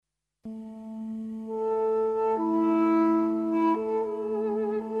Five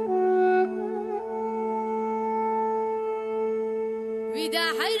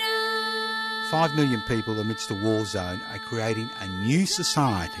million people amidst a war zone are creating a new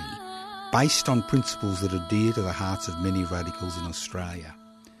society based on principles that are dear to the hearts of many radicals in Australia.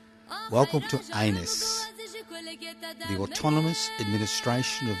 Welcome to ANIS, the Autonomous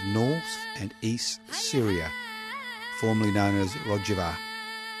Administration of North and East Syria, formerly known as Rojava.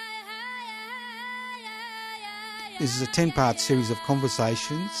 This is a 10-part series of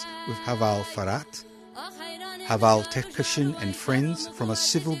conversations with Haval Farat, Haval Tekashin and friends from a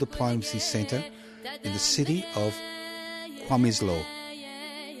civil diplomacy centre in the city of Qamishlo.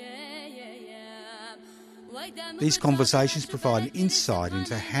 These conversations provide an insight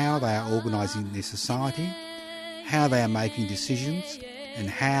into how they are organising their society, how they are making decisions, and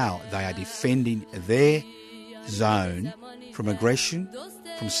how they are defending their zone from aggression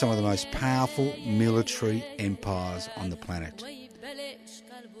from some of the most powerful military empires on the planet.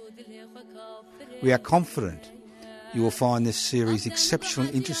 We are confident you will find this series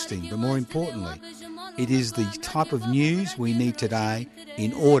exceptionally interesting, but more importantly, it is the type of news we need today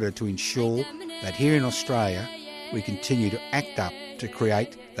in order to ensure that here in Australia we continue to act up to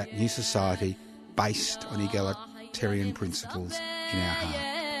create that new society based on egalitarian principles in our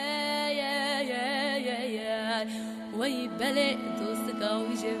heart.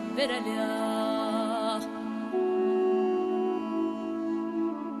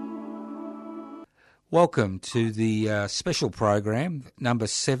 Welcome to the special program, number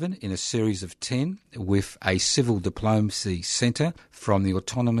 7 in a series of 10, with a civil diplomacy centre from the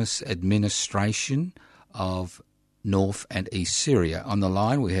Autonomous Administration of North and East Syria. On the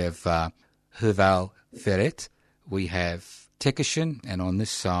line we have Haval Farat, we have Tekashin, and on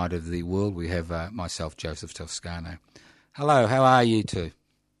this side of the world we have myself, Joseph Toscano. Hello, how are you two?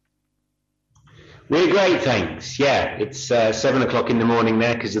 We're great, thanks. Yeah, it's 7 o'clock in the morning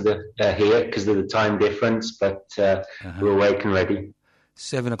there because of the time difference, but we're awake and ready.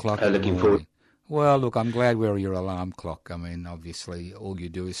 7 o'clock in the morning. Forward. Well, look, I'm glad we're your alarm clock. I mean, obviously, all you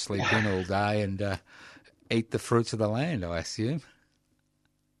do is sleep in all day and eat the fruits of the land, I assume.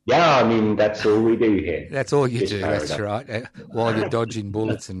 Yeah, I mean, that's all we do here. That's all you do, that's right, while you're dodging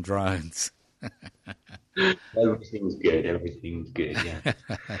bullets and drones. Everything's good, yeah.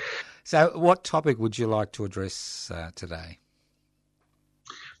 So what topic would you like to address today?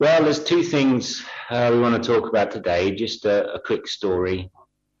 Well, there's two things we want to talk about today. Just a quick story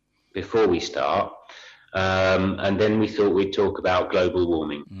before we start. And then we thought we'd talk about global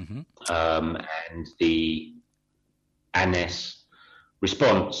warming and the ANIS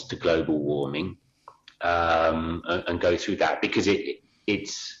response to global warming and go through that because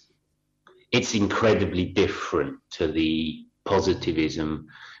it's incredibly different to the positivism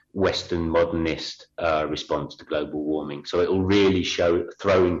Western modernist response to global warming. So it will really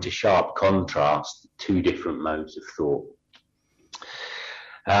throw into sharp contrast two different modes of thought.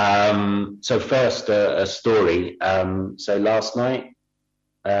 So first, a story. So last night,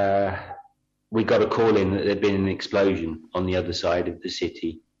 we got a call in that there'd been an explosion on the other side of the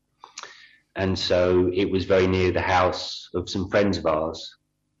city. And so it was very near the house of some friends of ours.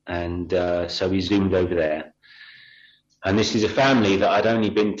 And so we zoomed over there. And this is a family that I'd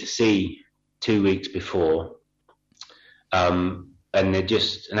only been to see 2 weeks before. And they're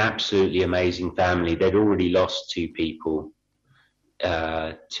just an absolutely amazing family. They'd already lost 2 people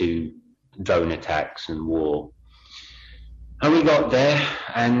to drone attacks and war. And we got there,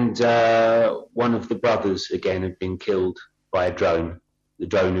 and one of the brothers, again, had been killed by a drone. The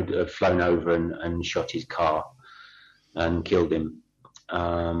drone had flown over and shot his car and killed him.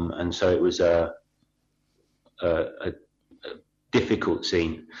 And so it was a difficult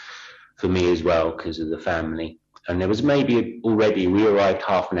scene for me as well because of the family. And there was maybe already, we arrived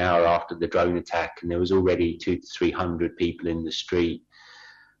half an hour after the drone attack, and there was already 200 to 300 people in the street.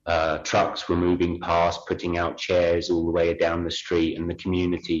 Trucks were moving past, putting out chairs all the way down the street, and the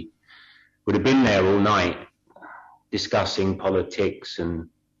community would have been there all night discussing politics and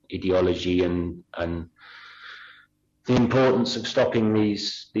ideology and the importance of stopping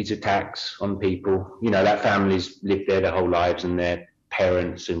these attacks on people. You know, that family's lived there their whole lives, and their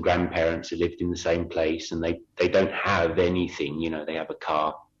parents and grandparents have lived in the same place, and they don't have anything. You know, they have a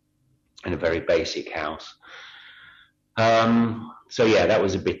car and a very basic house. So yeah, that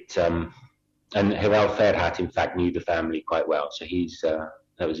was a bit, and Haval Farat in fact knew the family quite well, so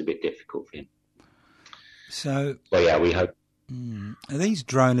that was a bit difficult for him. So yeah, we hope. Are these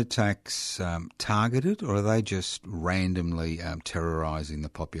drone attacks targeted, or are they just randomly terrorising the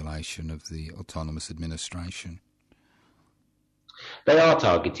population of the Autonomous Administration? They are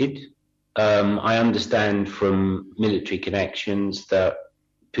targeted. I understand from military connections that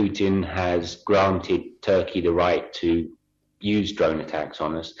Putin has granted Turkey the right to use drone attacks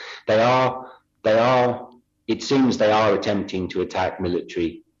on us. It seems they are attempting to attack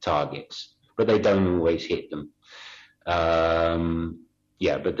military targets, but they don't always hit them.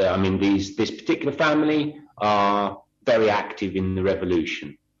 This particular family are very active in the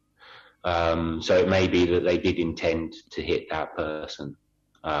revolution. So it may be that they did intend to hit that person.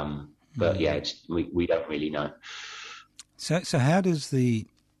 We don't really know. So how does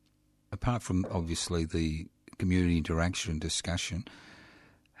apart from obviously the community interaction and discussion,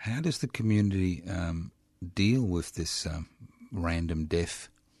 how does the community deal with this random death?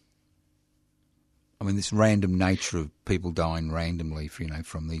 I mean, this random nature of people dying randomly,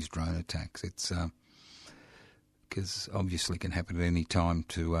 from these drone attacks. It's because obviously it can happen at any time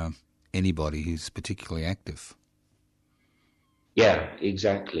to anybody who's particularly active. Yeah,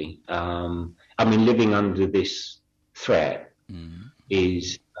 exactly. Living under this threat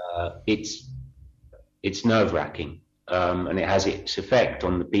is it's nerve-wracking, and it has its effect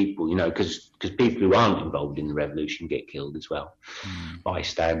on the people, because people who aren't involved in the revolution get killed as well,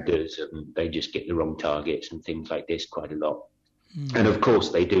 bystanders, and they just get the wrong targets and things like this quite a lot. And of course,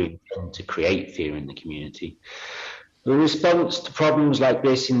 they do intend to create fear in the community. The response to problems like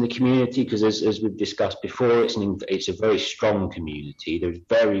this in the community, because as we've discussed before, it's a very strong community. There's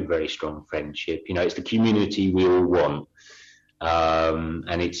very, very strong friendship. It's the community we all want.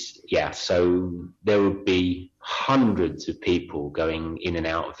 So there would be hundreds of people going in and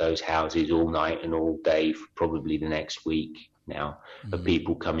out of those houses all night and all day for probably the next week now, of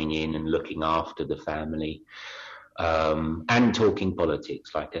people coming in and looking after the family, and talking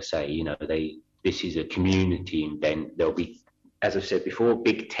politics. Like I say, this is a community event. There'll be, as I've said before,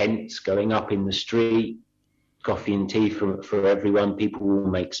 big tents going up in the street, coffee and tea for everyone. People will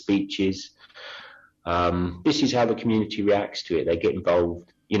make speeches. This is how the community reacts to it. They get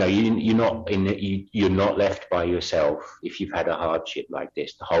involved. You're not left by yourself if you've had a hardship like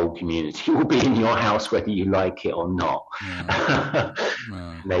this. The whole community will be in your house whether you like it or not. Yeah.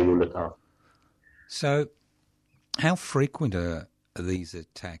 They will look after. So, how frequent are these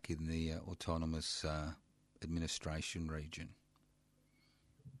attacks in the autonomous administration region?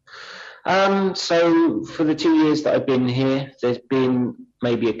 So for the 2 years that I've been here, there's been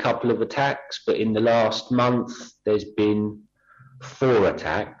maybe a couple of attacks, but in the last month there's been 4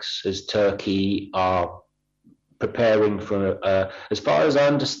 attacks as Turkey are preparing for, as far as I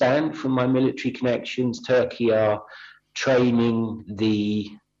understand from my military connections, Turkey are training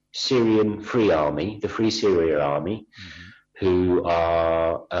the Syrian Free Army, the Free Syria Army, who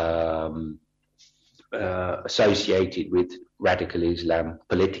are associated with radical Islam,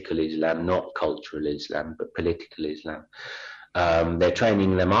 political Islam, not cultural Islam, but political Islam. They're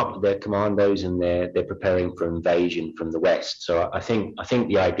training them up, their commandos, and they're preparing for invasion from the west. So I think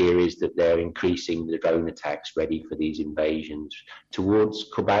the idea is that they're increasing the drone attacks ready for these invasions towards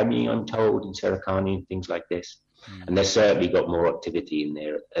Kobani, I'm told, and Serikani and things like this. And they've certainly got more activity in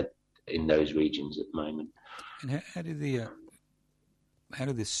there in those regions at the moment. And how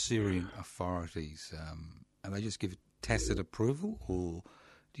do the Syrian authorities, are they just give tacit approval, or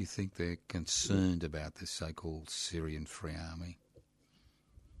do you think they're concerned about this so-called Syrian Free Army?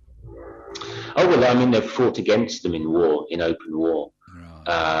 Oh, well, they've fought against them in open war.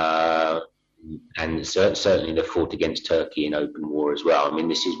 Right. And certainly they've fought against Turkey in open war as well.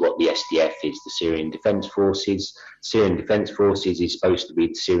 This is what the SDF is, the Syrian Defence Forces. Syrian Defence Forces is supposed to be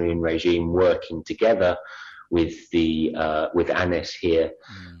the Syrian regime working together with ANES here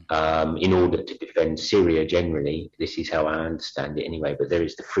in order to defend Syria generally. This is how I understand it anyway. But there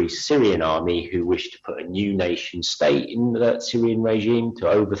is the Free Syrian Army who wish to put a new nation state in the Syrian regime to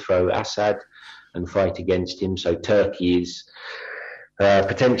overthrow Assad and fight against him. So Turkey is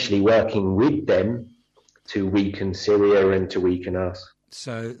potentially working with them to weaken Syria and to weaken us.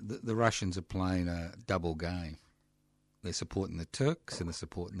 So the Russians are playing a double game. They're supporting the Turks and they're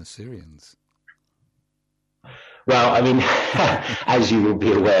supporting the Syrians. Well, as you will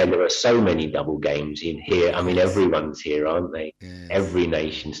be aware, there are so many double games in here. Everyone's here, aren't they? Yes. Every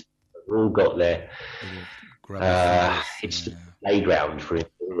nation's all got their... it's the playground for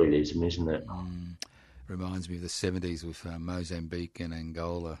imperialism, isn't it? Reminds me of the 70s with Mozambique and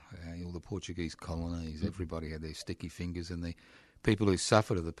Angola, all the Portuguese colonies. Everybody had their sticky fingers, and the people who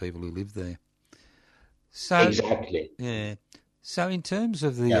suffered are the people who lived there. So, exactly. Yeah. So in terms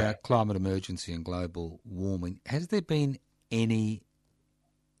of the climate emergency and global warming, has there been any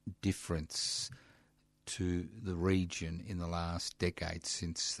difference to the region in the last decade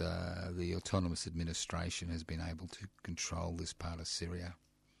since the autonomous administration has been able to control this part of Syria?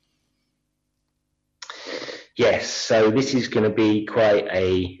 Yes, so this is going to be quite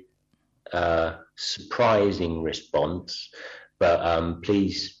a surprising response, but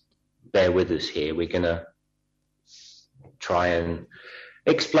please bear with us here. We're going to try and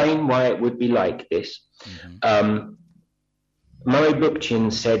explain why it would be like this. Mm-hmm. Murray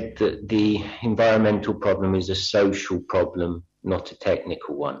Bookchin said that the environmental problem is a social problem, not a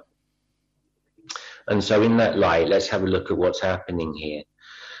technical one. And so in that light, let's have a look at what's happening here.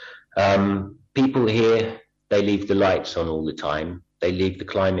 People here, they leave the lights on all the time. They leave the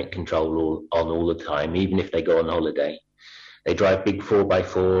climate control on all the time, even if they go on holiday. They drive big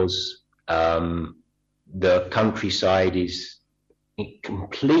 4x4s. The countryside is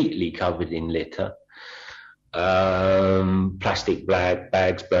completely covered in litter. Plastic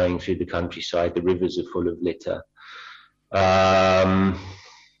bags burning through the countryside. The rivers are full of litter.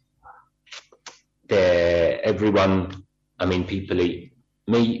 People eat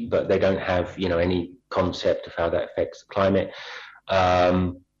meat, but they don't have, any concept of how that affects the climate.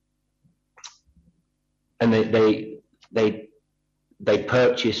 And they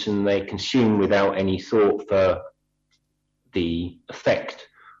purchase and they consume without any thought for the effect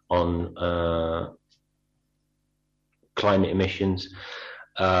on climate emissions.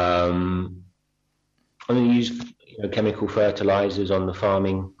 And they use chemical fertilizers on the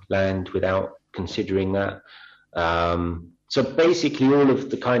farming land without considering that. So basically all of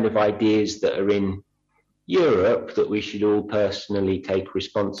the kind of ideas that are in Europe, that we should all personally take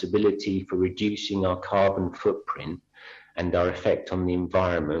responsibility for reducing our carbon footprint and our effect on the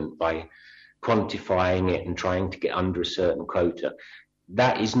environment by quantifying it and trying to get under a certain quota,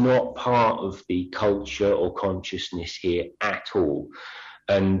 that is not part of the culture or consciousness here at all.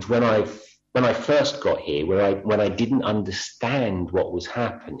 And when I first got here, when I didn't understand what was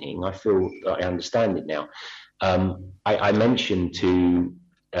happening, I feel that I understand it now. I mentioned to,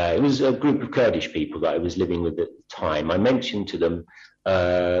 it was a group of Kurdish people that I was living with at the time. I mentioned to them,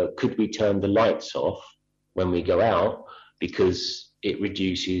 could we turn the lights off when we go out, because it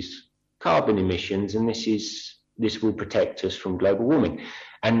reduces carbon emissions and this will protect us from global warming.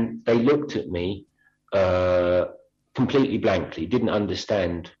 And they looked at me completely blankly, didn't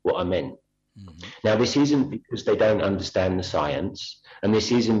understand what I meant. Mm-hmm. Now, this isn't because they don't understand the science, and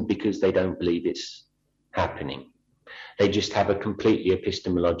this isn't because they don't believe it's happening. They just have a completely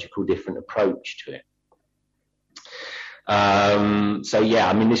epistemological different approach to it.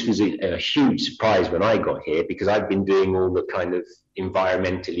 This was a huge surprise when I got here, because I've been doing all the kind of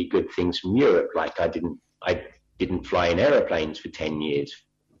environmentally good things from Europe. Like I didn't fly in aeroplanes for 10 years,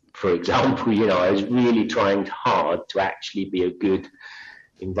 for example. I was really trying hard to actually be a good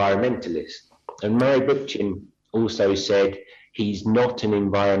environmentalist. And Murray Bookchin also said he's not an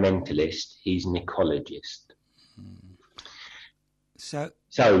environmentalist, he's an ecologist. So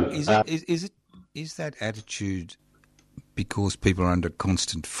is that attitude because people are under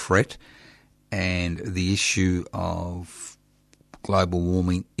constant threat and the issue of global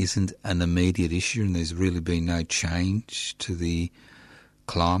warming isn't an immediate issue and there's really been no change to the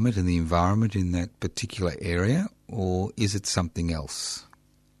climate and the environment in that particular area, or is it something else?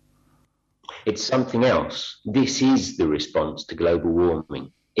 It's something else. This is the response to global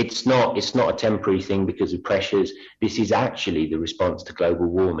warming. It's not a temporary thing because of pressures. This is actually the response to global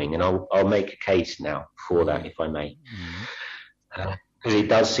warming, and I'll make a case now for that, if I may. Mm-hmm. It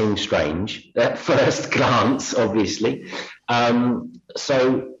does seem strange at first glance, obviously.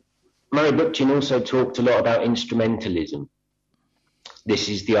 So Murray Bookchin also talked a lot about instrumentalism. This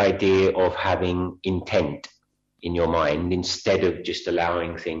is the idea of having intent in your mind instead of just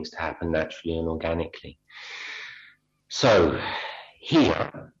allowing things to happen naturally and organically. So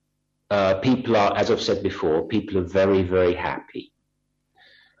here, people are, as I've said before, people are very, very happy.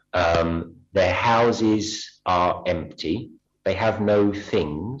 Their houses are empty. They have no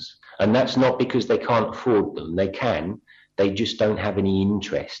things. And that's not because they can't afford them. They can. They just don't have any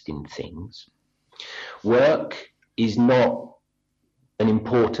interest in things. Work is not an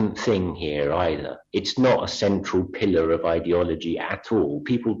important thing here either. It's not a central pillar of ideology at all.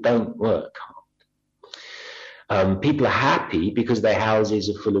 People don't work hard. People are happy because their houses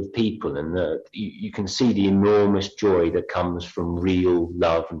are full of people, and you can see the enormous joy that comes from real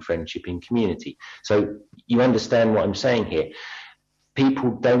love and friendship in community. So you understand what I'm saying here.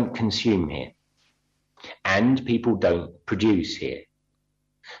 People don't consume here, and people don't produce here.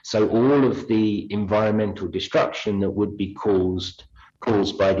 So all of the environmental destruction that would be caused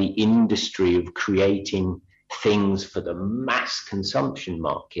by the industry of creating things for the mass consumption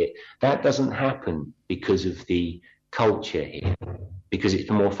market. That doesn't happen because of the culture here, because it's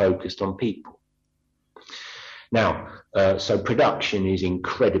more focused on people. Now, so production is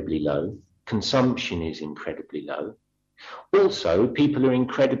incredibly low, consumption is incredibly low. Also, people are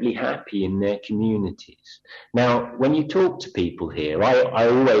incredibly happy in their communities. Now, when you talk to people here, I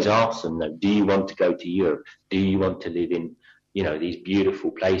always ask them, do you want to go to Europe? Do you want to live in, these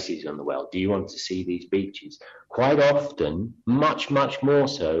beautiful places on the world? Do you want to see these beaches? Quite often, much, much more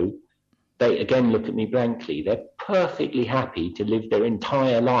so, they again look at me blankly. They're perfectly happy to live their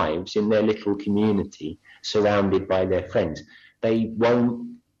entire lives in their little community, surrounded by their friends. They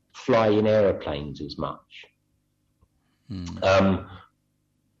won't fly in aeroplanes as much.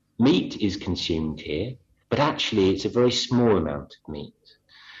 Meat is consumed here, but actually it's a very small amount of meat.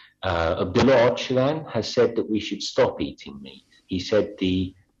 Abdullah Öcalan has said that we should stop eating meat. He said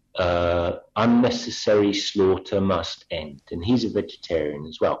the unnecessary slaughter must end, and he's a vegetarian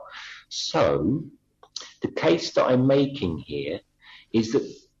as well. So the case that I'm making here is that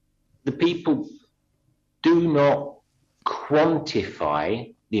the people do not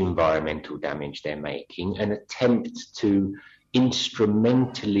quantify the environmental damage they're making and attempt to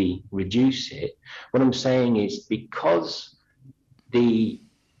instrumentally reduce it. What I'm saying is, because the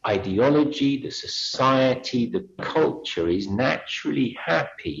ideology, the society, the culture is naturally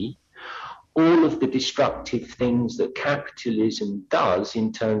happy, all of the destructive things that capitalism does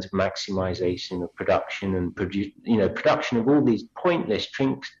in terms of maximization of production and production of all these pointless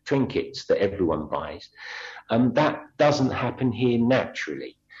trinkets that everyone buys, that doesn't happen here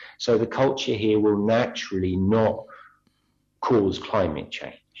naturally. So the culture here will naturally not cause climate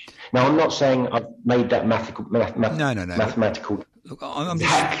change. Now, I'm not saying I've made that mathematical. Look, I'm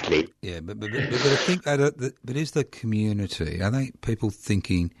exactly. Yeah, but I think but is the community, are they people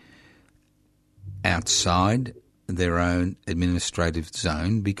thinking outside their own administrative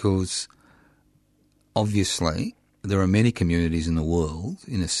zone? Because obviously there are many communities in the world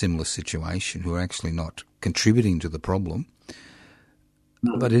in a similar situation who are actually not contributing to the problem.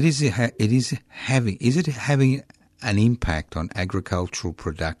 But is it having an impact on agricultural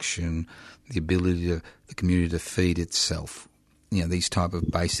production, the ability of the community to feed itself? These type of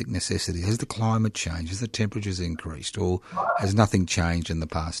basic necessities. Has the climate changed? Has the temperatures increased? Or has nothing changed in the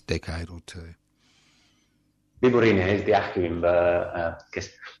past decade or two?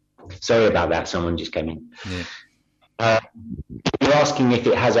 Sorry about that. Someone just came in. Yeah. You're asking if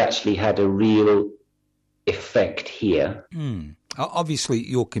it has actually had a real effect here. Obviously,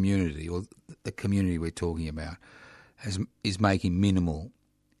 your community, or the community we're talking about, is making minimal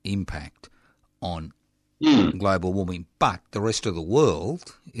impact on global warming, but the rest of the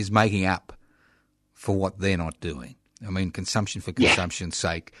world is making up for what they're not doing. I mean, consumption for consumption's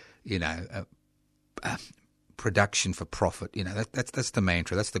sake, production for profit. That's the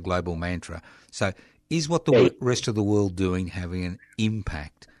mantra. That's the global mantra. So, is what the rest of the world doing having an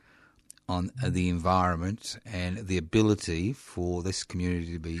impact on the environment and the ability for this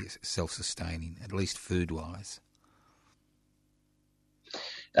community to be self-sustaining, at least food-wise?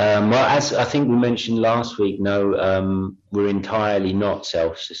 Well, as I think we mentioned last week, we're entirely not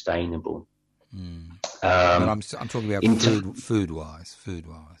self-sustainable. But I'm talking about food-wise.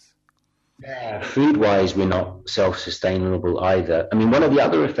 Yeah, food-wise, we're not self-sustainable either. I mean, one of the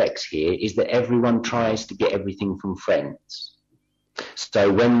other effects here is that everyone tries to get everything from friends.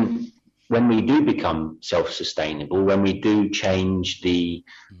 So when we do become self-sustainable, when we do change the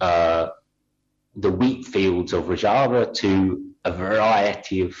wheat fields of Rojava to a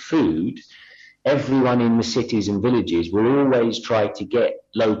variety of food, everyone in the cities and villages will always try to get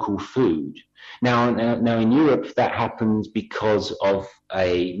local food. Now in Europe, that happens because of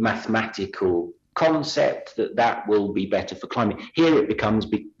a mathematical concept that will be better for climate. Here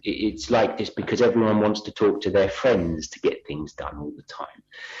it's like this because everyone wants to talk to their friends to get things done all the time.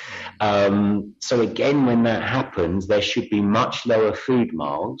 So again, when that happens, there should be much lower food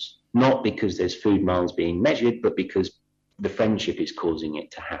miles, not because there's food miles being measured, but because the friendship is causing it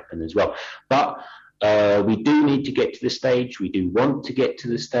to happen as well. But we do need to get to the stage, we do want to get to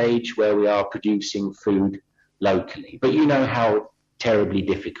the stage where we are producing food locally. But you know how terribly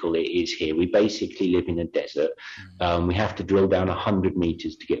difficult it is here. We basically live in a desert. We have to drill down 100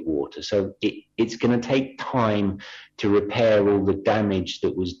 meters to get water. So it's going to take time to repair all the damage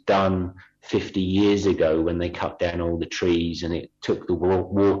that was done 50 years ago when they cut down all the trees and it took the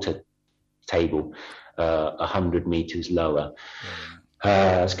water table 100 meters lower.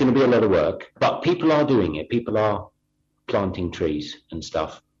 It's going to be a lot of work, but people are doing it. People are planting trees and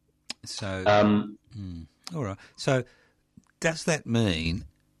stuff. So, all right. So, does that mean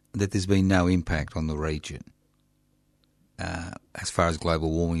that there's been no impact on the region as far as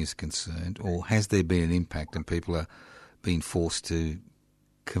global warming is concerned, or has there been an impact and people are being forced to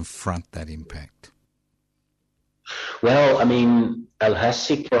confront that impact? Well, I mean,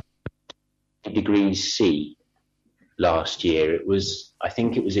 Al-Hassi degrees C last year. I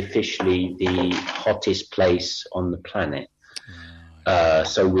think it was officially the hottest place on the planet.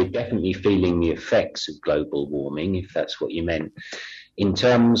 So we're definitely feeling the effects of global warming, if that's what you meant. In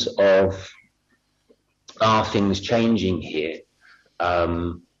terms of, are things changing here?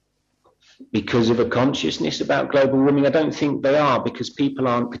 Because of a consciousness about global warming? I don't think they are, because people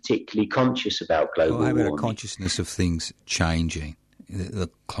aren't particularly conscious about global warming. How about a consciousness of things changing, the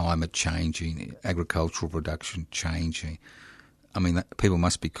climate changing, agricultural production changing? I mean, people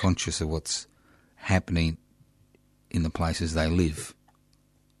must be conscious of what's happening in the places they live.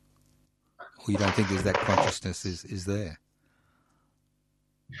 Or you don't think there's that consciousness is there?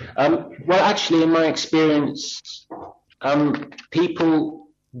 Well, actually, in my experience, people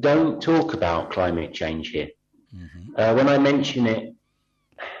don't talk about climate change here. Mm-hmm. When I mention it,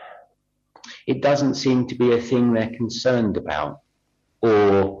 it doesn't seem to be a thing they're concerned about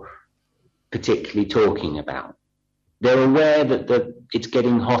or particularly talking about. They're aware that it's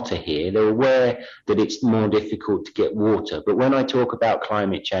getting hotter here. They're aware that it's more difficult to get water. But when I talk about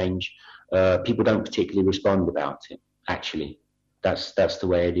climate change, people don't particularly respond about it, actually. That's the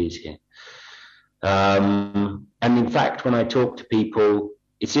way it is here. And in fact, when I talk to people,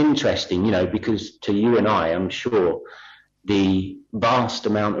 it's interesting, because to you and I'm sure, the vast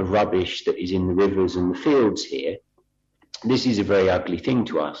amount of rubbish that is in the rivers and the fields here, this is a very ugly thing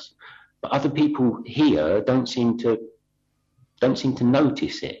to us. But other people here don't seem to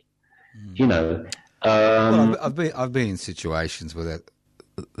notice it. Well, I've been in situations where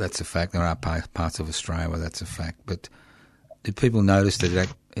that's a fact. There are parts of Australia where that's a fact. But do people notice that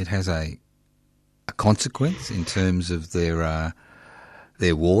it has a consequence in terms of their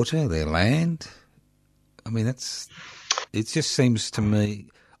water, their land? I mean, it just seems to me,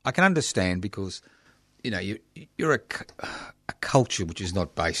 I can understand because, you're a culture which is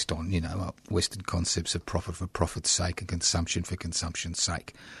not based on, Western concepts of profit for profit's sake and consumption for consumption's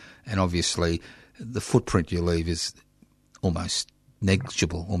sake. And obviously the footprint you leave is almost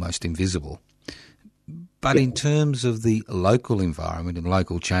negligible, almost invisible. But in terms of the local environment and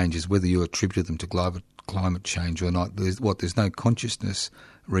local changes, whether you attribute them to global climate change or not, there's no consciousness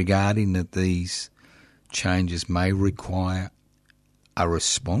regarding that these changes may require a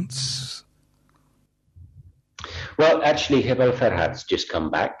response? Well, actually, Jebel Ferhat's just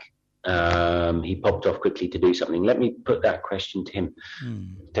come back. He popped off quickly to do something. Let me put that question to him.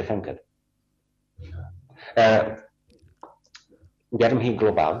 تفنكر. Germhi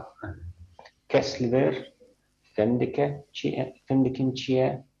global. Kessler, Fendikin Chia,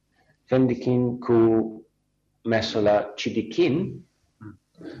 Fendikin ku mesela Chidikin,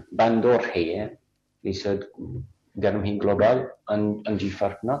 Bandor here. He said, Germhi global, and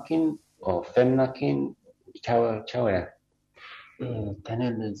Jifartnakin or Femnakin. چاوه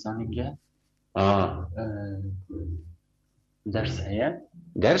تنه زانگه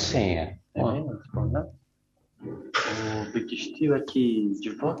درس هي و بگشتی وکی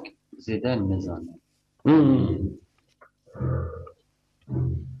جفاک زیدان نزانه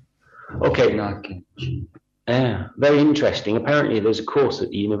Okay. Very interesting. Apparently there's a course at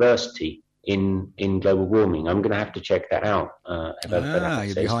the university in global warming. I'm going to have to check that out.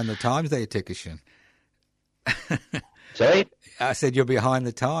 You're behind the times there, Tekishin. Sorry? I said you're behind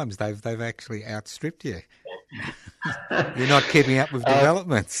the times. They've actually outstripped you. You're not keeping up with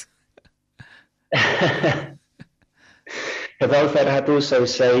developments. Jebel Ferhat also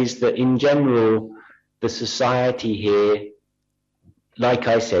says that in general, the society here, like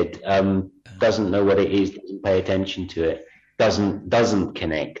I said, doesn't know what it is, doesn't pay attention to it, doesn't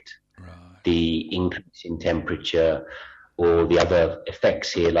connect the increase in temperature or the other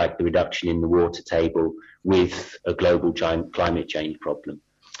effects here, like the reduction in the water table, with a global climate change problem.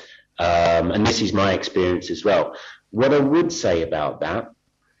 And this is my experience as well. What I would say about that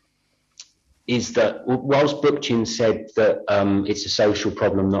is that whilst Bookchin said that it's a social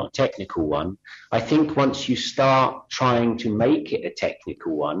problem, not a technical one, I think once you start trying to make it a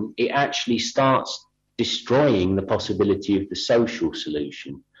technical one, it actually starts destroying the possibility of the social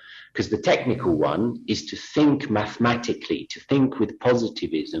solution. Because the technical one is to think mathematically, to think with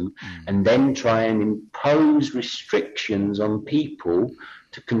positivism, and then try and impose restrictions on people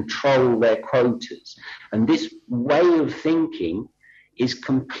to control their quotas. And this way of thinking is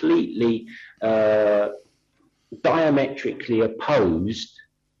completely diametrically opposed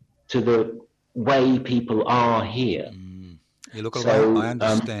to the way people are here. Yeah, look, So, I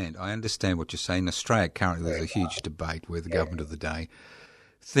understand. I understand what you're saying. In Australia, currently, there's a huge debate where the government of the day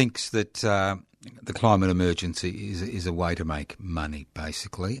thinks that the climate emergency is a way to make money.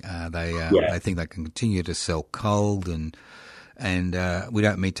 Basically, they think they can continue to sell coal and we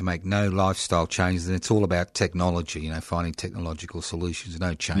don't need to make no lifestyle changes. And it's all about technology, finding technological solutions,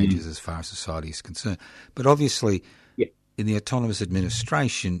 no changes as far as society is concerned. But obviously, in the autonomous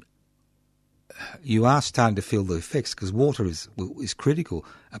administration, you are starting to feel the effects because water is critical.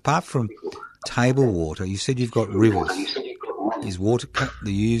 Apart from table water, you said you've got rivers. Is water? Do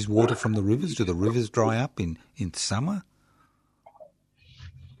you use water from the rivers? Do the rivers dry up in summer?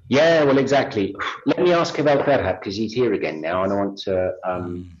 Yeah, well, exactly. Let me ask about Ferhat because he's here again now, and I want to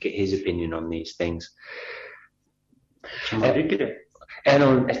get his opinion on these things. So, what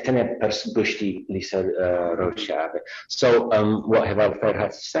Heval Ferhat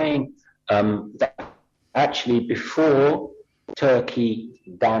is saying, that actually before Turkey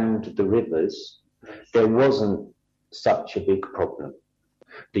dammed the rivers, there wasn't such a big problem.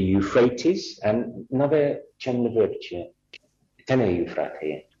 The Euphrates and Nave Chemleverche, Tene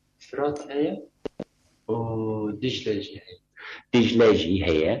Euphrates. Fırat heye, o Dicle'ci heye. Dicle'ci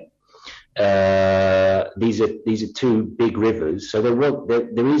here. These are two big rivers, so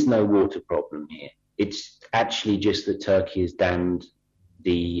there is no water problem here. It's actually just that Turkey has dammed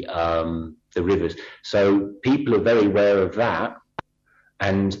the rivers. So people are very aware of that,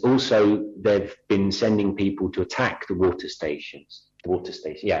 and also they've been sending people to attack the water stations.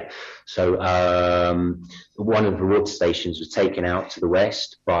 So one of the water stations was taken out to the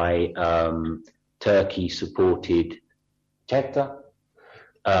west by Turkey-supported Cheta,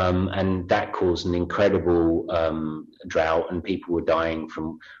 and that caused an incredible drought, and people were dying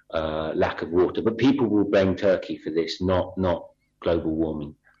from lack of water. But people will blame Turkey for this, not global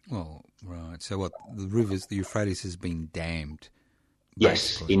warming. Well, right. So what? The rivers, the Euphrates, has been dammed. Yes,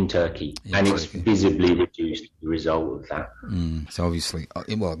 basically. In Turkey, and it's visibly reduced as a result of that. So obviously,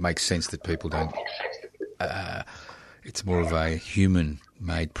 it makes sense that people don't. It's more of a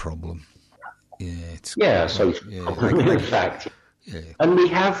human-made problem. Yeah, in fact. Yeah. And we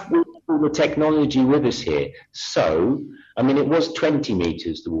have all the technology with us here. So, I mean, it was 20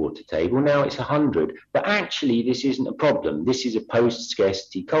 metres, the water table. Now it's 100. But actually, this isn't a problem. This is a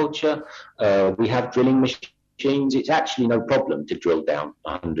post-scarcity culture. We have drilling machines. It's actually no problem to drill down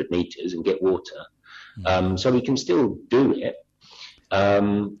 100 metres and get water. So we can still do it.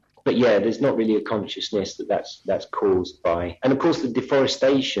 But yeah, there's not really a consciousness that's caused by... And of course, the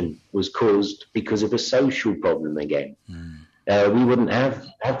deforestation was caused because of a social problem again. We wouldn't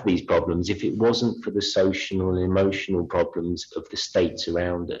have these problems if it wasn't for the social and emotional problems of the states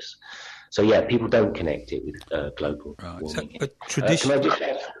around us. So yeah, people don't connect it with global warming. But traditionally...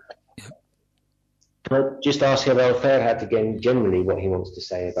 Can I just ask Heval Ferhat again, generally, what he wants to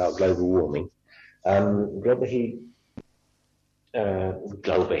say about global warming? Global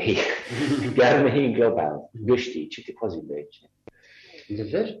Germehi global. Güçlü, çıktı pozitif.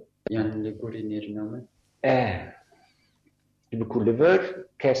 Liver, yani liguri neriname. Bu liver,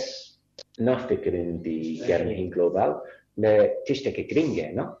 kes naftikrin di Germehi global, ne tişteki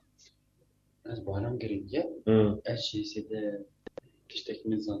gringe, no? Az baran gringe, eşisi de tişteki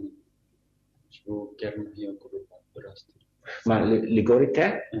mizanı. Bu Germehi global burası. Ma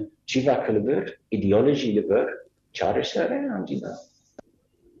ligorite, civa liver, ideoloji liver, çağrışları amcina.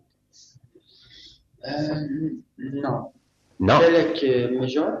 No. No. Belek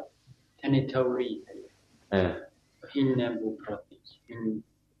major, tane teori. Hinne bu pratik.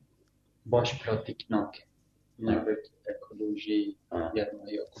 Baş pratik nak. Nebek ekoloji,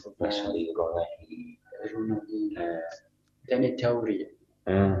 Germehi global. Mesela ligorite. Tane teori.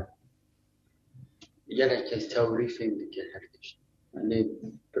 Gelek teori filmdik herkes. Yani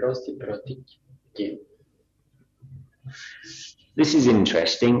burası pratik game. This is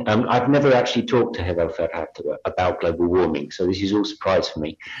interesting. I've never actually talked to Heval Ferhat about global warming, so this is all surprise for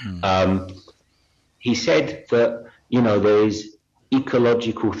me. He said that, there is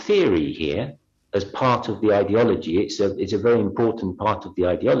ecological theory here as part of the ideology. It's a very important part of the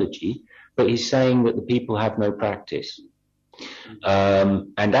ideology, but he's saying that the people have no practice.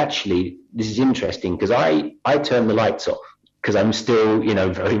 And actually, this is interesting because I turn the lights off because I'm still,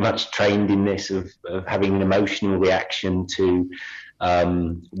 very much trained in this of having an emotional reaction to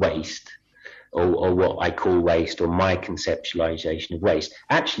waste or what I call waste or my conceptualization of waste.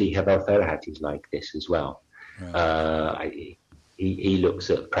 Actually, Heval Ferhat is like this as well. Right. He looks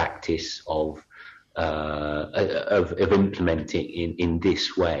at practice of implementing in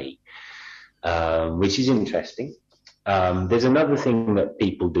this way, which is interesting. There's another thing that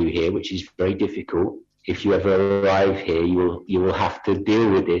people do here, which is very difficult, if you ever arrive here, you will have to deal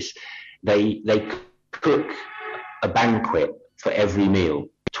with this. They cook a banquet for every meal,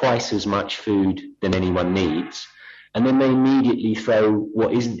 twice as much food than anyone needs, and then they immediately throw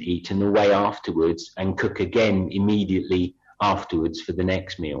what isn't eaten away afterwards and cook again immediately afterwards for the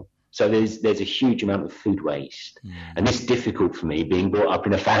next meal. So there's a huge amount of food waste, and it's difficult for me being brought up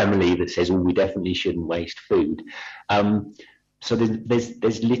in a family that says, we definitely shouldn't waste food. So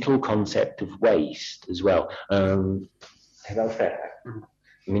there's little concept of waste as well.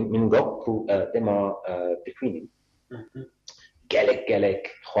 Min gokku dema definin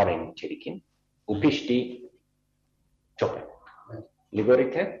gelek xorin çelikin upişti çok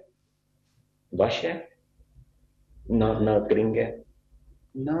ligorite başa na gringe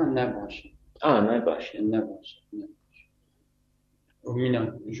نباشه نباشه ومينا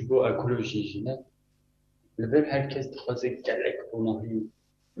جبو اكولوژی جنه لبر herkes تخوازه gelek بوناهی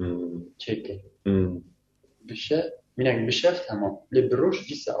چکه بشه مينا بشه تمام لبروش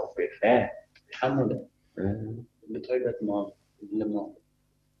ديسا او بير حموله بطيبت ما لما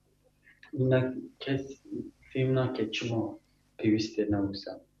مينا كس فيمنا كتشما بيوستر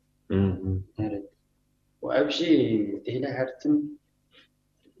نوسا evet و ابشي ديلا هرتم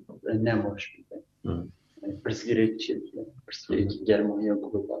نماش بده برسگریچی گرمایی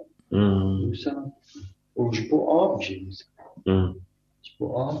گروبا مثلا وجبو آب جیز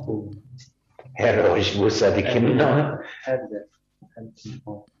وجبو آب و her وجبو صدقنا هر ده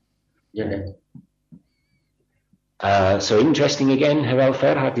So interesting again, Harel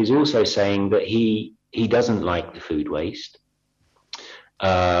Ferhat is also saying that he doesn't like the food waste,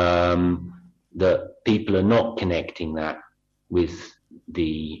 that people are not connecting that with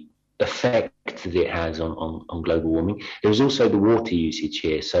the effect that it has on global warming. There is also the water usage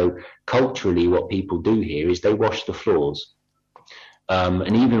here. So culturally, what people do here is they wash the floors.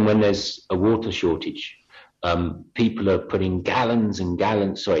 And even when there's a water shortage, people are putting liters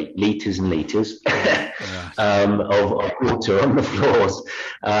and liters of water on the floors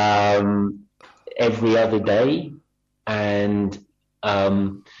every other day. And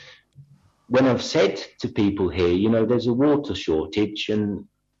when I've said to people here, there's a water shortage and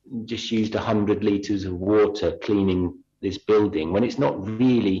just used 100 liters of water cleaning this building, when it's not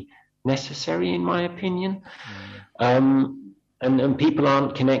really necessary, in my opinion. And people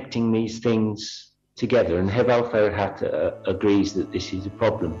aren't connecting these things together, and Heval Ferhat agrees that this is a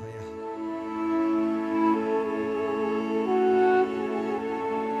problem.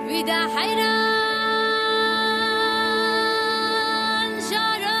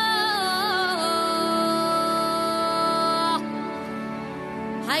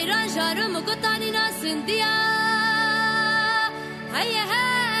 حيران جارم قطعني ناس انديا هيا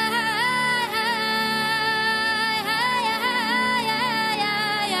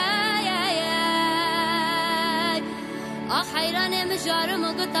حيران مجارم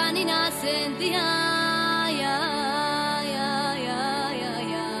قطعني ناس انديا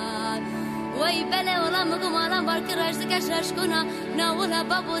وي بلا والله مقمالا بارك رجلك شاشكونا ناولا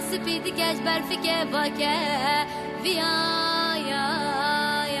بابو سبيدك اجبر فيك باكا فيا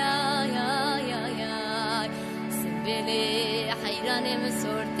حيران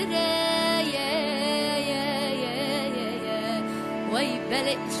مسورت وي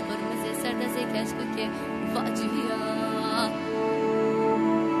بلا اشكر مزي سرد زي كاشكوك فاجيا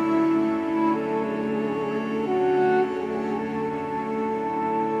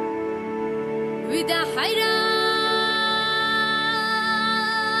ودا حيران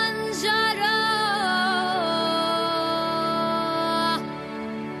جارا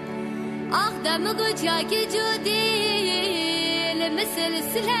أخدم قجاك جودي لمثل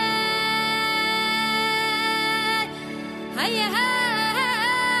السلام هيا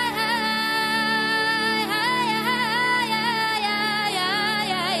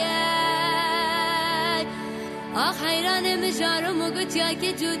حيران مجارم وقلت ياك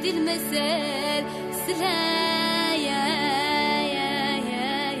جودي المثل سلام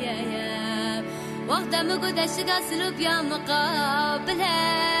وقت ما قلت اشتقى سلوب يا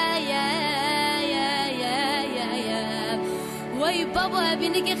مقابلها وي بابا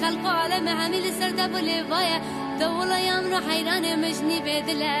بينك خلقوا على معامل سرداب وليفايا دولا يامرو حيران مجني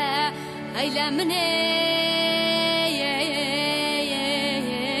بدلا هيلا مني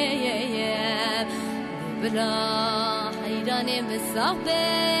بلا حيران بالصعبة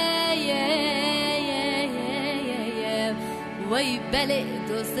وي بلي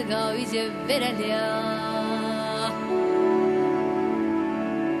دوست قاوي جبر اليا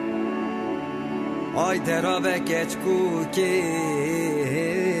Ay derabe geç kuki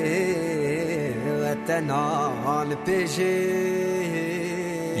Vetenan peşe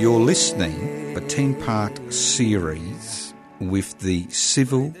You're listening a 10-part series with the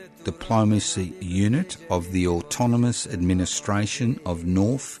Civil Diplomacy Unit of the Autonomous Administration of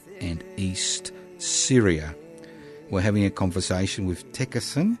North and East Syria. We're having a conversation with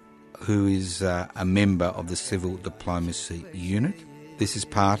Tekkeson, who is a member of the Civil Diplomacy Unit. This is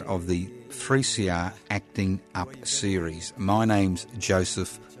part of the 3CR Acting Up series. My name's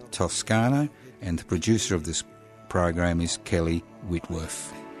Joseph Toscano, and the producer of this program is Kelly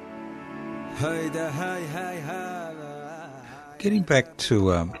Whitworth. Getting back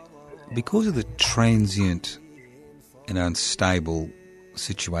to, because of the transient and unstable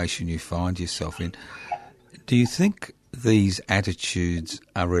situation you find yourself in, do you think these attitudes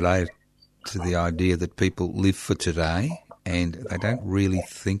are related to the idea that people live for today and they don't really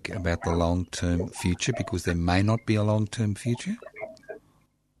think about the long-term future because there may not be a long-term future?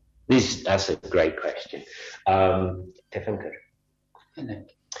 That's a great question. Tefunker.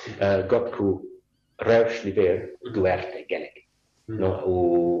 Gotku Rausch Liver Duarte Genek. No,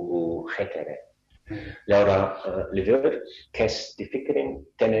 o Hetere. Laura Liver, Kes Difficring,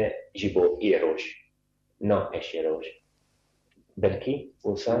 Tene Jibo Erosh. No, Esherosh. Belki,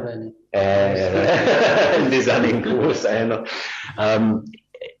 Ulsan. Lizanin Kursano.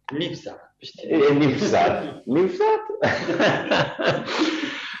 Nifsat.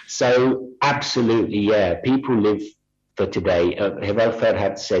 So, absolutely, yeah. People live for today. Heval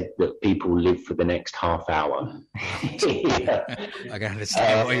Ferhat said that people live for the next half hour. Yeah. I can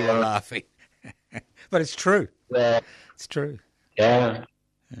understand why you were laughing. But it's true. It's true. Yeah.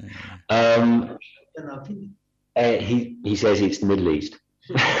 He says it's the Middle East.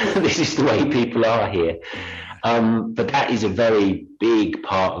 This is the way people are here. But that is a very big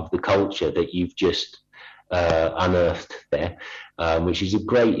part of the culture that you've just unearthed there, which is of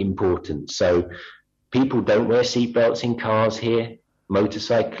great importance. So people don't wear seatbelts in cars here.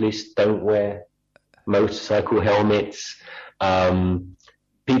 Motorcyclists don't wear motorcycle helmets.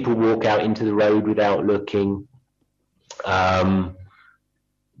 People walk out into the road without looking.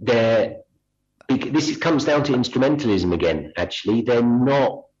 This comes down to instrumentalism again, actually. They're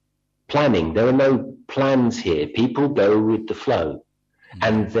not planning. There are no plans here. People go with the flow.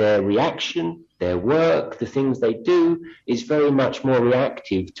 And their reaction, their work, the things they do is very much more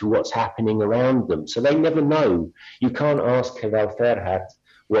reactive to what's happening around them. So they never know. You can't ask Heval Ferhat,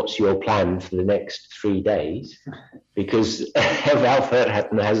 what's your plan for the next 3 days? Because Heval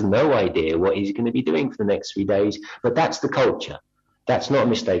Ferhat has no idea what he's going to be doing for the next 3 days. But that's the culture. That's not a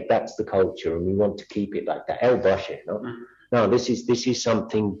mistake. That's the culture, and we want to keep it like that. El Bashe, no? No, this is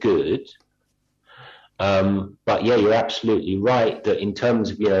something good. But yeah, you're absolutely right that in terms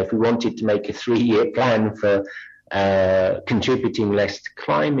of, if we wanted to make a 3-year plan for contributing less to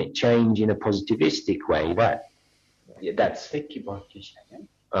climate change in a positivistic way, that's... Peki bakış.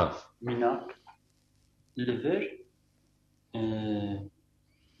 Ah. Minak, liver,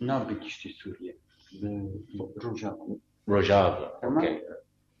 nabikişti Suriye. Rojava, okay.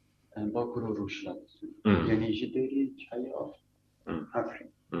 Bakuru Rushlat. Yani jideri çayı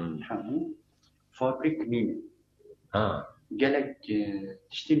Afrin. Fabrik nine. Gelek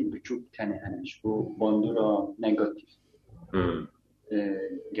tiştin birçok tane henüz bu bandura negatif.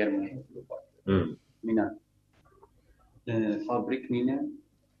 Germanya global. Mina. Fabrik nine,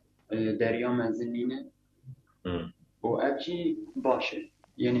 derya menzil nine. O evci başı.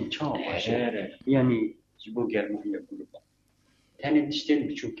 Yani çağ başı. Yani bu Germanya global. Tane tiştin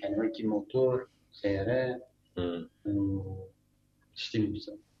birçok yani belki motor, seyre, tiştin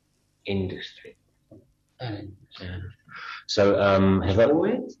güzel. Industry. Evet. So,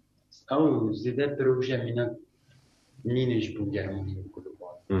 Evet. Zide proje mina niniş bu Germanya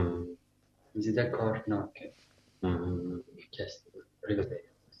global. Zide kart nake. Kesti.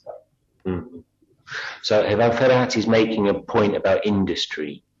 So Heval Ferhat is making a point about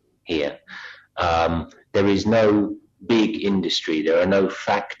industry here. There is no big industry. There are no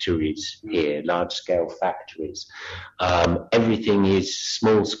factories here, large-scale factories. Everything is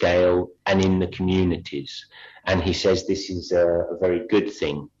small-scale and in the communities. And he says this is a very good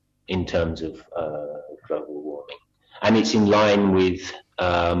thing in terms of global warming. And it's in line with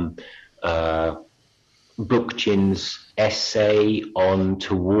Bookchin's essay on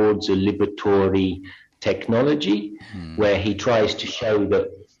Towards a Liberatory Technology, where he tries to show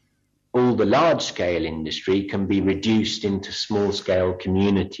that all the large-scale industry can be reduced into small-scale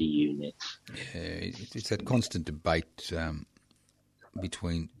community units. Yeah, it's that constant debate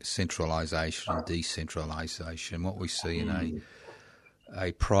between centralisation and decentralisation. What we see in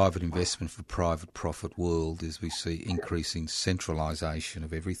a private investment for private profit world is we see increasing centralisation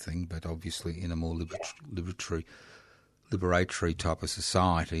of everything, but obviously in a more liberatory type of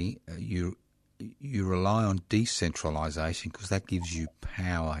society, you you rely on decentralisation because that gives you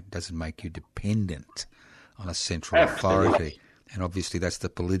power. It doesn't make you dependent on a central authority. And obviously that's the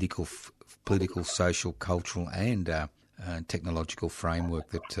political, social, cultural and technological framework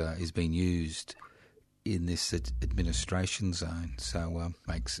that is being used in this administration zone. So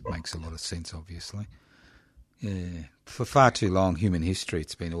makes a lot of sense, obviously. Yeah. For far too long, human history,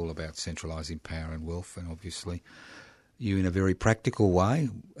 it's been all about centralising power and wealth, and obviously you in a very practical way,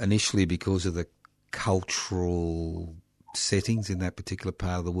 initially because of the cultural settings in that particular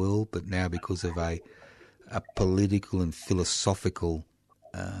part of the world, but now because of a political and philosophical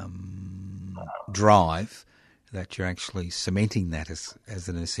drive that you're actually cementing that as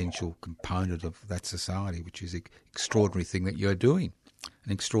an essential component of that society, which is an extraordinary thing that you're doing,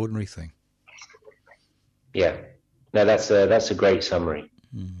 an extraordinary thing. Yeah, no, that's a great summary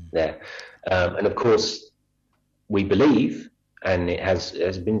there. And of course, we believe, and it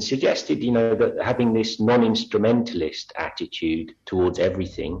has been suggested, that having this non-instrumentalist attitude towards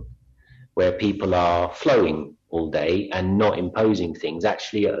everything, where people are flowing all day and not imposing things,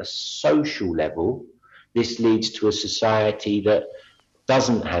 actually at a social level, this leads to a society that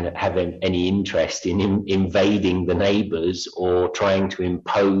doesn't have any interest in invading the neighbours or trying to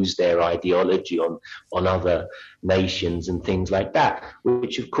impose their ideology on other nations and things like that,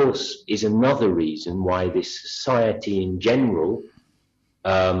 which of course is another reason why this society in general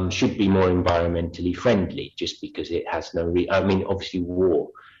should be more environmentally friendly, just because it has no obviously war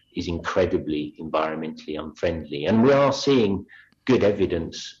is incredibly environmentally unfriendly, and we are seeing good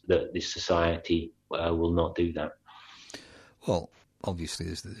evidence that this society will not do that. Well, obviously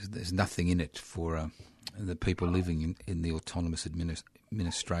there's nothing in it for the people living in the autonomous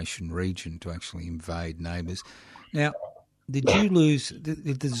administration region to actually invade neighbours. Now, did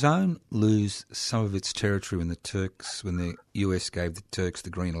the zone lose some of its territory when the US gave the Turks the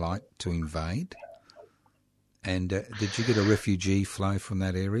green light to invade? And did you get a refugee flow from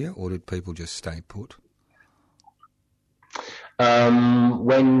that area, or did people just stay put?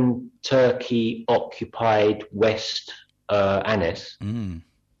 When Turkey occupied West Anes,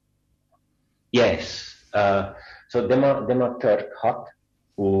 yes. So dema Turk hat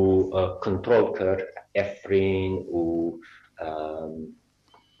u kontrolkër Efrin u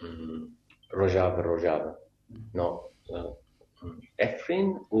Rojava. No.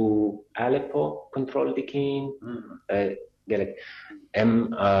 Efrin u Aleppo kontrol dikin gelek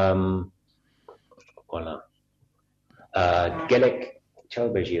voilà gelek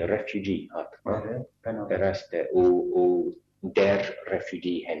çalbeji refugee hat eraste u der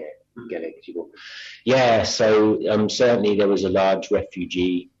refugee hene gelek jibo. Yeah, so certainly there was a large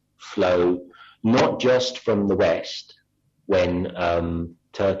refugee flow, not just from the west when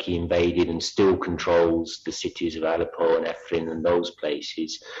Turkey invaded and still controls the cities of Aleppo and Afrin and those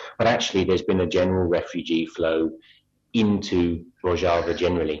places, but actually there's been a general refugee flow into Rojava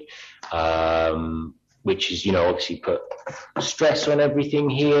generally, which is, obviously put stress on everything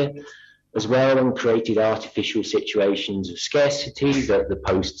here as well and created artificial situations of scarcity that the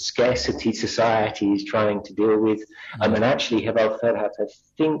post-scarcity society is trying to deal with. And actually Heval Ferhat, I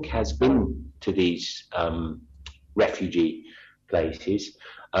think, has been to these refugee places.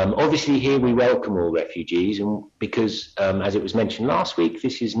 Obviously here we welcome all refugees, and because as it was mentioned last week,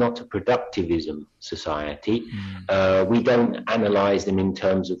 this is not a productivism society. We don't analyse them in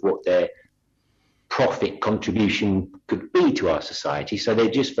terms of what their profit contribution could be to our society, so they're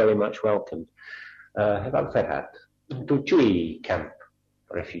just very much welcomed. Heval Ferhat, to chui camp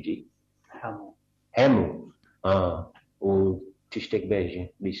refugee? Hemu. U tishtek beji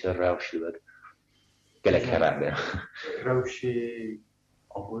bisa rawshilad. Gelek herhalde. Rawshi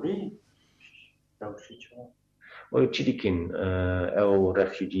Aburi? Rawshi ço? O çidikin o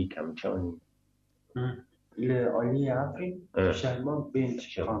refugee camp çon. Le Ali Afrin şerman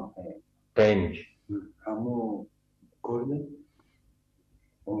bench camp. Bench. همو كردن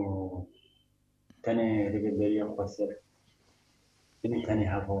و تاني رجالية خسر بني تاني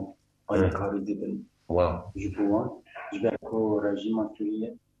هفون آیا کاری دیدن جبوان جبرکو رژیم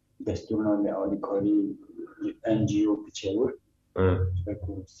سوریه دستور نامی آلی کاری NGO بچهور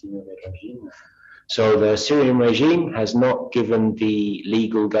جبرکو سینه رژیم. So the Syrian regime has not given the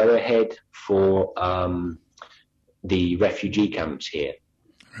legal go-ahead for the refugee camps here.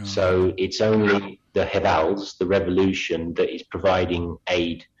 So it's only the Hevals, the revolution, that is providing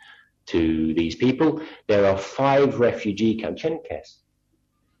aid to these people. There are 5 refugee camps. 10 kes?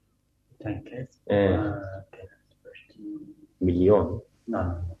 10 kes? Million?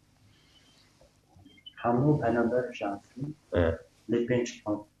 No. همو بنابر جعفری لپنج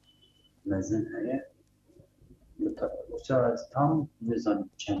کام مزن هیا وسا از تام نظام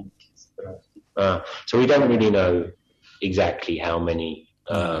چند کس براستی So we don't really know exactly how many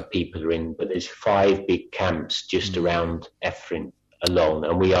people are in, but there's 5 big camps just around Afrin alone,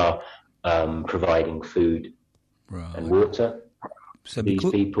 and we are providing food and water to these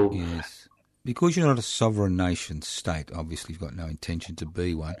people. Yes. Because you're not a sovereign nation state, obviously you've got no intention to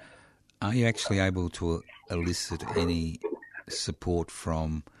be one, are you actually able to elicit any support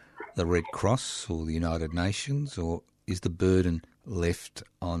from the Red Cross or the United Nations, or is the burden left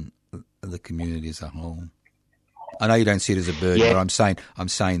on the community as a whole? I know you don't see it as a burden, but I'm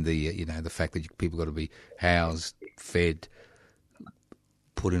saying the the fact that people got to be housed, fed,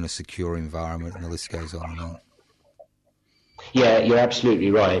 put in a secure environment, and the list goes on and on. Yeah, you're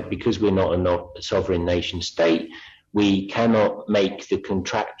absolutely right. Because we're not a sovereign nation state, we cannot make the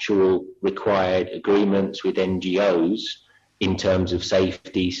contractual required agreements with NGOs in terms of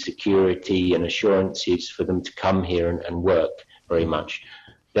safety, security, and assurances for them to come here and work very much.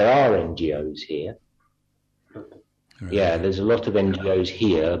 There are NGOs here. Right. Yeah, there's a lot of NGOs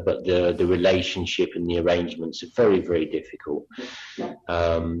here, but the relationship and the arrangements are very, very difficult.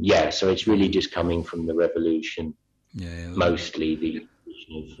 So it's really just coming from the revolution, mostly the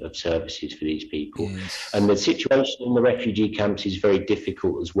provision of services for these people. Yes. And the situation in the refugee camps is very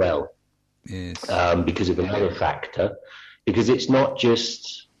difficult as well, because of another factor, because it's not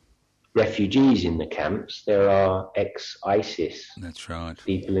just refugees in the camps, there are ex-ISIS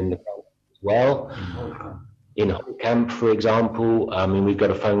people in the camp as well. Mm-hmm. In Holt Camp, for example, we've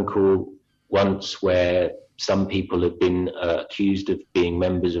got a phone call once where some people have been accused of being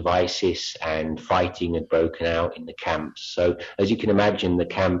members of ISIS, and fighting had broken out in the camps. So, as you can imagine, the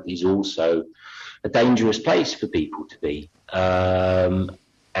camp is also a dangerous place for people to be.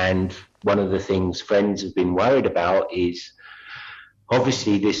 And one of the things friends have been worried about is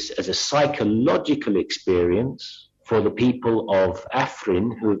obviously this as a psychological experience for the people of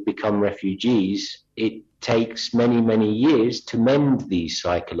Afrin who have become refugees. It takes many, many years to mend these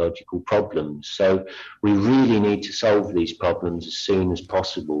psychological problems. So we really need to solve these problems as soon as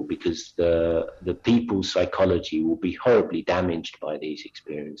possible, because the people's psychology will be horribly damaged by these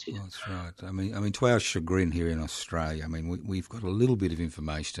experiences. That's right. I mean, to our chagrin here in Australia, we've got a little bit of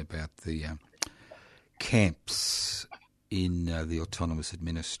information about the camps in the Autonomous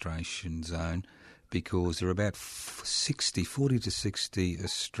Administration Zone, because there are about 40 to 60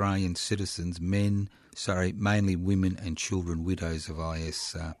 Australian citizens, mainly women and children, widows of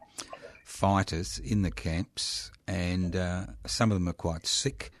IS fighters in the camps, and some of them are quite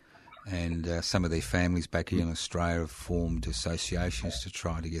sick, and some of their families back here in Australia have formed associations to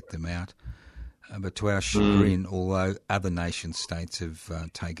try to get them out. But to our chagrin, although other nation states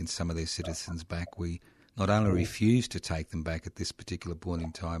have taken some of their citizens back, we not only refuse to take them back at this particular point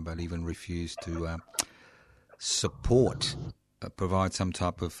in time, but even refuse to provide some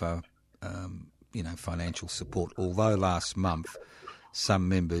type of financial support. Although last month some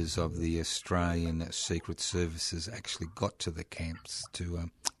members of the Australian Secret Services actually got to the camps to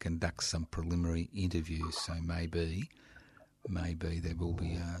conduct some preliminary interviews, so maybe there will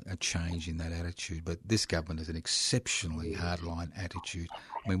be a change in that attitude. But this government has an exceptionally hardline attitude.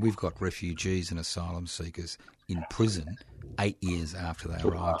 We've got refugees and asylum seekers in prison 8 years after they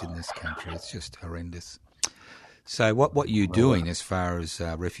arrived in this country. It's just horrendous. So what you're doing as far as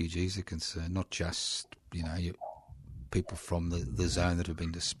refugees are concerned, not just people from the zone that have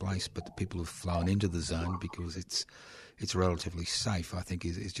been displaced, but the people who have flown into the zone because it's relatively safe, I think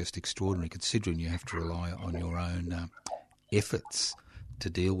is just extraordinary, considering you have to rely on your own efforts to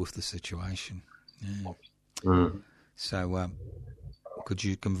deal with the situation. Yeah. So could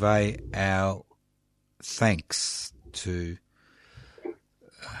you convey our thanks to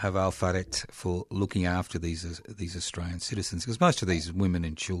Haval Faret for looking after these Australian citizens, because most of these women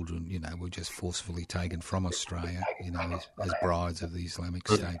and children, were just forcefully taken from Australia, as brides of the Islamic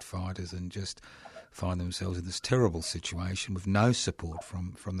State fighters, and just find themselves in this terrible situation with no support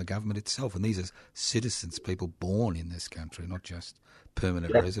from the government itself. And these are citizens, people born in this country, not just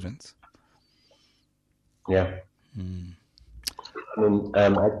permanent residents. Yeah.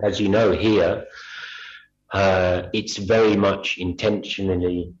 As you know, here, it's very much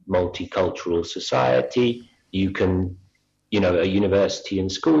intentionally multicultural society. You can, at university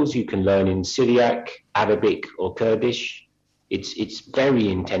and schools, you can learn in Syriac, Arabic or Kurdish. It's very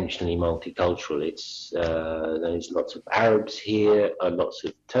intentionally multicultural. There's lots of Arabs here, lots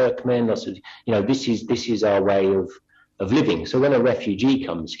of Turkmen, lots of, this is our way of living. So when a refugee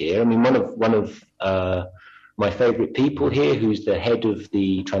comes here, one of my favourite people here, who's the head of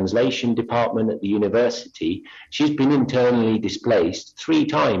the translation department at the university, she's been internally displaced 3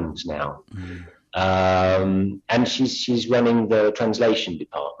 times now. and she's running the translation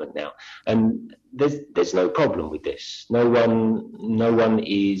department now. And there's no problem with this. No one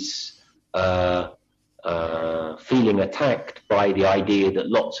is feeling attacked by the idea that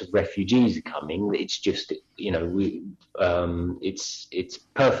lots of refugees are coming. It's just, it's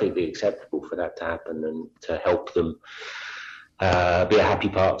perfectly acceptable for that to happen and to help them be a happy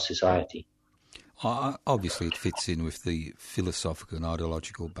part of society. Obviously, it fits in with the philosophical and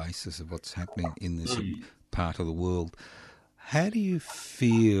ideological basis of what's happening in this part of the world. How does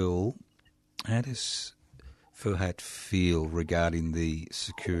Ferhat feel regarding the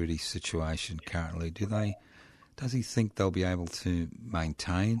security situation currently? Does he think they'll be able to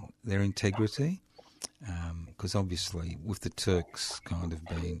maintain their integrity? Because obviously, with the Turks kind of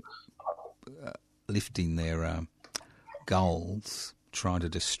being lifting their goals, trying to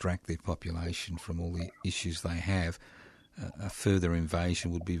distract their population from all the issues they have, a further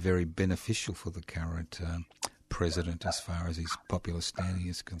invasion would be very beneficial for the current president as far as his popular standing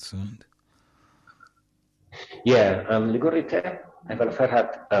is concerned. Yeah, لقريته هذا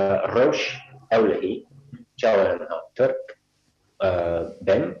فرحة روش أولهي جاوان ترك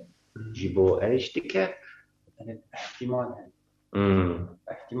بن جيبو أريشتك احتمال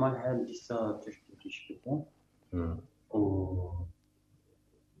هل لسه تشتكيش بكم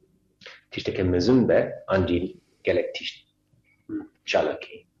تشتكي مزنبة عندي قالك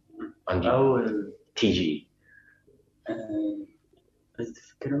شالكي عندي تيجي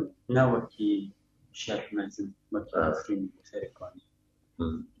أذكر نوكي شهر مزن متأثرين بسرقاني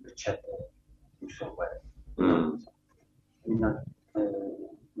بتشتى مصور إنها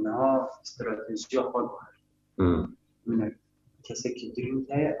استراتيجية خاصة من كسك درين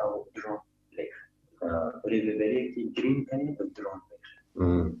تاعي أو درون ليخ ريفيريتي درين تاعي أو درون ليخ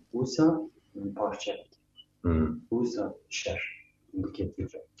وسا بارشات وسا شهر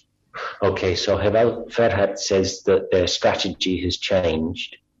مكتوب. Okay, so Heval Ferhat says that their strategy has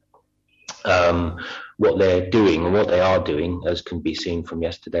changed. What they're doing and what they are doing, as can be seen from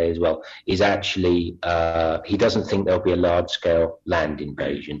yesterday as well, is actually, he doesn't think there'll be a large-scale land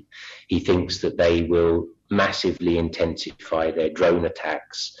invasion. He thinks that they will massively intensify their drone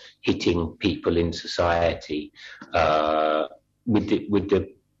attacks, hitting people in society, with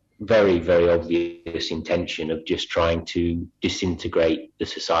the very, very obvious intention of just trying to disintegrate the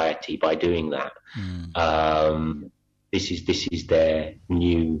society by doing that. This is their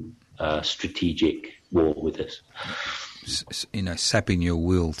new strategic war with us. Sapping your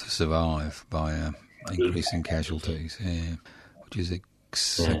will to survive by increasing casualties, which is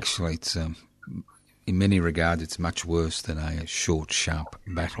actually, it's, in many regards, it's much worse than a short, sharp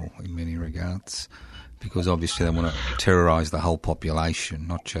battle in many regards, because obviously they want to terrorise the whole population,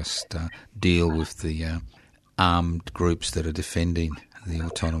 not just deal with the armed groups that are defending the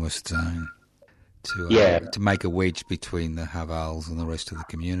autonomous zone. To make a wedge between the Havals and the rest of the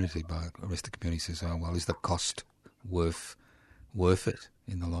community, but the rest of the community says, "Oh well, is the cost worth it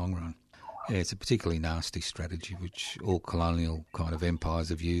in the long run?" Yeah, it's a particularly nasty strategy which all colonial kind of empires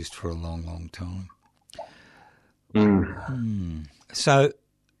have used for a long, long time. So,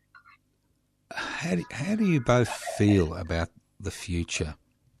 how do you both feel about the future?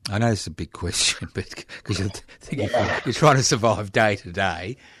 I know it's a big question, but because you're trying to survive day to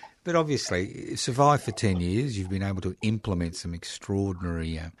day. But obviously, survive for 10 years, you've been able to implement some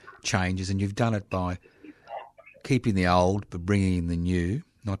extraordinary changes, and you've done it by keeping the old but bringing in the new,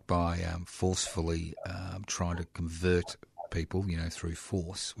 not by forcefully trying to convert people, through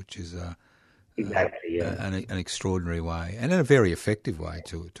force, which is an extraordinary way and a very effective way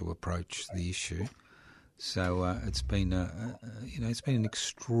to approach the issue. So it's been it's been an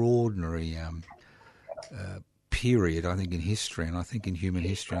extraordinary period, I think, in history, and I think in human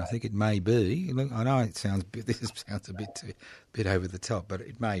history. And I think it may be. Look, I know this sounds a bit over the top, but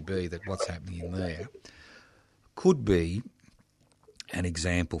it may be that what's happening in there could be an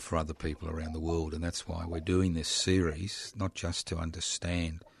example for other people around the world, and that's why we're doing this series, not just to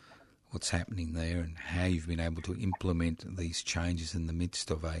understand what's happening there and how you've been able to implement these changes in the midst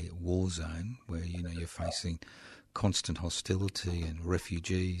of a war zone where you're facing constant hostility and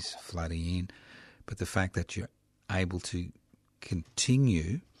refugees flooding in, but the fact that you're able to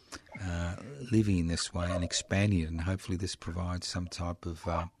continue living in this way and expanding it, and hopefully this provides some type of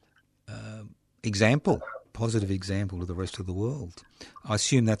positive example to the rest of the world. I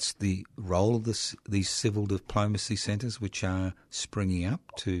assume that's the role of these civil diplomacy centres which are springing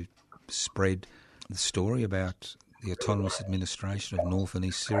up to spread the story about the autonomous administration of North and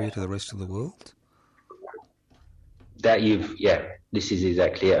East Syria to the rest of the world? This is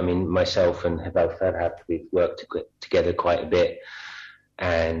exactly it. I mean, myself and Heval Ferhat, we've worked together quite a bit,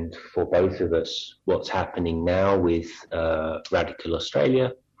 And for both of us, what's happening now with Radical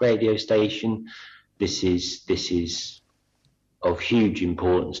Australia radio station, this is of huge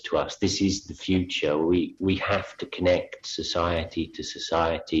importance to us. This is the future. We have to connect society to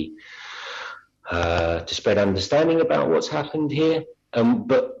society to spread understanding about what's happened here.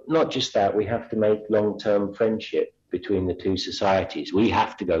 But not just that, we have to make long-term friendship between the two societies. We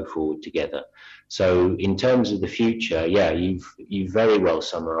have to go forward together. So in terms of the future, yeah, you've very well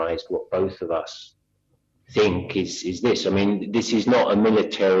summarized what both of us think is this. I mean, this is not a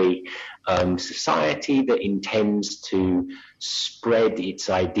military society that intends to spread its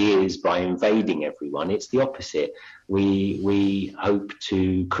ideas by invading everyone. It's the opposite. We hope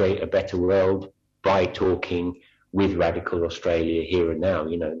to create a better world by talking with Radical Australia here and now.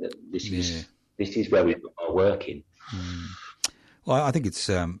 You know, that this is where we are working. Well, I think it's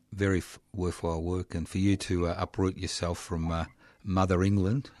very worthwhile work, and for you to uproot yourself from Mother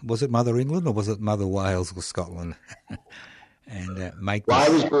England. Was it Mother England or was it Mother Wales or Scotland? And make. Well,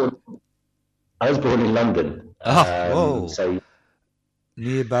 I was born in London. So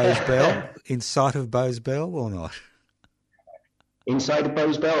near Bowes Bell, in sight of Bowes Bell, or not? Inside of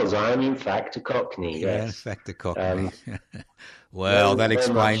Bowes Bells, I am in fact a Cockney. Yeah, yes. in fact a Cockney. Well, that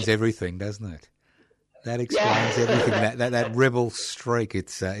explains everything, doesn't it? That explains everything. That rebel streak,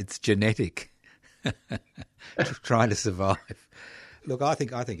 it's genetic. Trying to survive. Look, I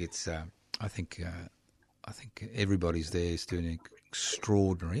think everybody's there is doing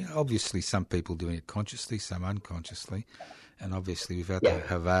extraordinary. Obviously, some people doing it consciously, some unconsciously, and obviously without the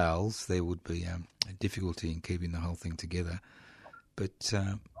Havals, there would be a difficulty in keeping the whole thing together. But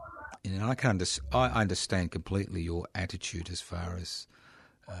you know, I understand completely your attitude as far as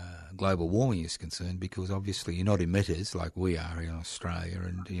global warming is concerned, because obviously you're not emitters like we are in Australia,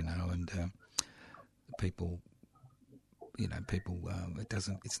 and people.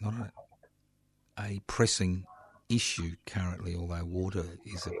 It's not a pressing issue currently, although water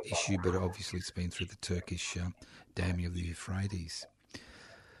is an issue, but obviously it's been through the Turkish damming of the Euphrates.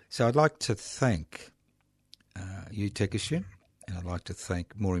 So I'd like to thank you, Tekeshim, and I'd like to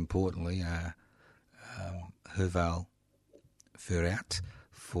thank, more importantly, Herval Ferat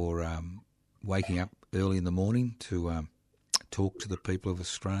for waking up early in the morning to talk to the people of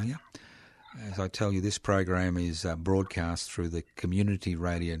Australia. As I tell you, this program is broadcast through the Community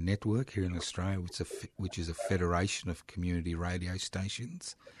Radio Network here in Australia, which is a federation of community radio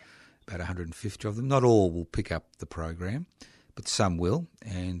stations, about 150 of them. Not all will pick up the program, but some will,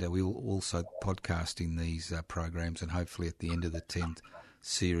 and we will also podcasting these programs, and hopefully at the end of the 10th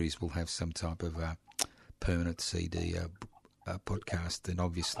series we'll have some type of permanent CD podcast, and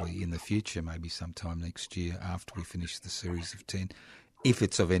obviously in the future, maybe sometime next year after we finish the series of 10, if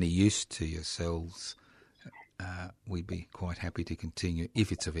it's of any use to yourselves, we'd be quite happy to continue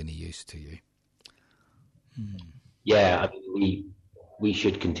if it's of any use to you. Yeah, I mean, we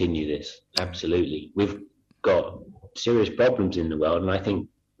should continue this, absolutely. We've got serious problems in the world, and I think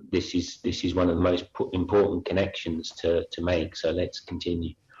this is one of the most important connections to make, so let's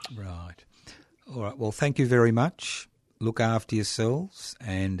continue. Right. All right, well, thank you very much. Look after yourselves,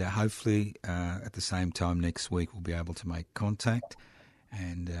 and hopefully at the same time next week we'll be able to make contact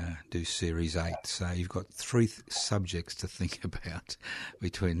and do Series 8. So you've got 3 subjects to think about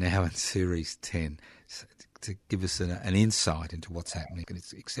between now and Series 10 to give us an insight into what's happening. And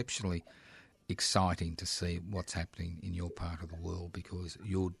it's exceptionally exciting to see what's happening in your part of the world, because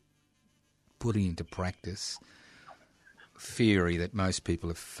you're putting into practice theory that most people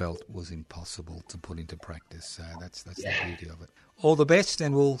have felt was impossible to put into practice. So that's the beauty of it. All the best,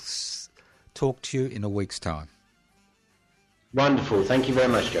 and we'll talk to you in a week's time. Wonderful. Thank you very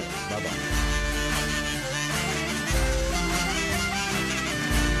much, Jeff. Bye-bye.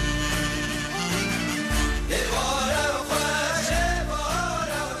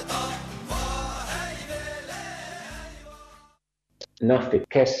 Nafti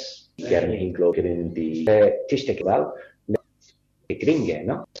kes gerne hinkloken in die tistek wel kringen,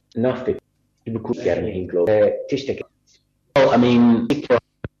 no? Nafti gerne hinkloken tistek. Oh, I mean,